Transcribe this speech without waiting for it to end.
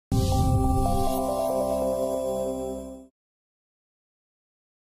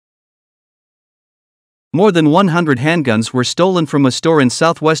More than 100 handguns were stolen from a store in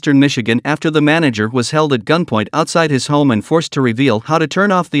southwestern Michigan after the manager was held at gunpoint outside his home and forced to reveal how to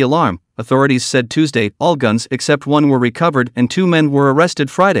turn off the alarm, authorities said Tuesday. All guns except one were recovered and 2 men were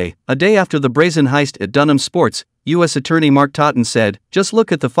arrested Friday, a day after the brazen heist at Dunham Sports, U.S. Attorney Mark Totten said. "Just look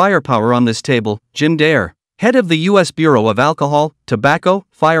at the firepower on this table," Jim Deir, head of the U.S. Bureau of Alcohol, Tobacco,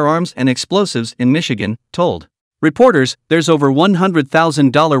 Firearms and Explosives in Michigan, told reporters, "There's over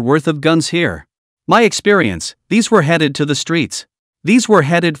 $100,000 worth of guns here. My experience, these were headed to the streets. These were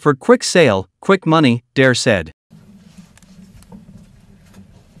headed for quick sale, quick money," Deir said.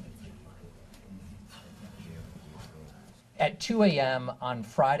 At 2 a.m. on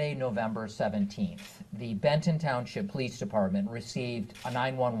Friday, November 17th, the Benton Township Police Department received a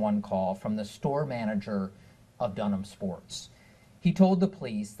 911 call from the store manager of Dunham Sports. He told the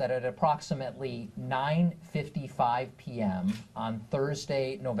police that at approximately 9:55 p.m. on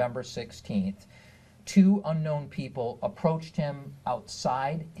Thursday, November 16th, 2 unknown people approached him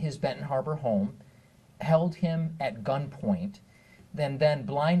outside his Benton Harbor home, held him at gunpoint, then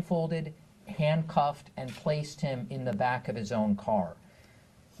blindfolded, handcuffed, and placed him in the back of his own car.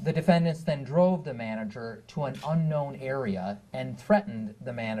 The defendants then drove the manager to an unknown area and threatened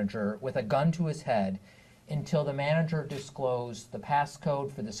the manager with a gun to his head until the manager disclosed the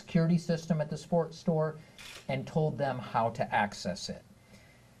passcode for the security system at the sports store and told them how to access it.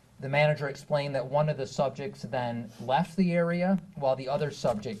 The manager explained that one of the subjects then left the area while the other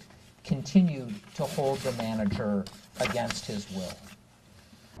subject continued to hold the manager against his will.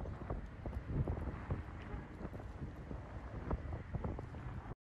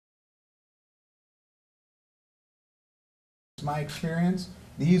 My experience,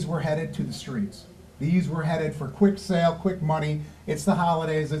 these were headed to the streets. These were headed for quick sale, quick money. It's the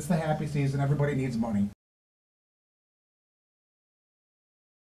holidays, it's the happy season, everybody needs money.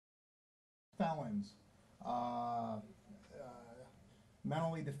 Felons,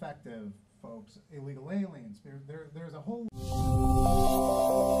 mentally defective folks, illegal aliens, there's a whole...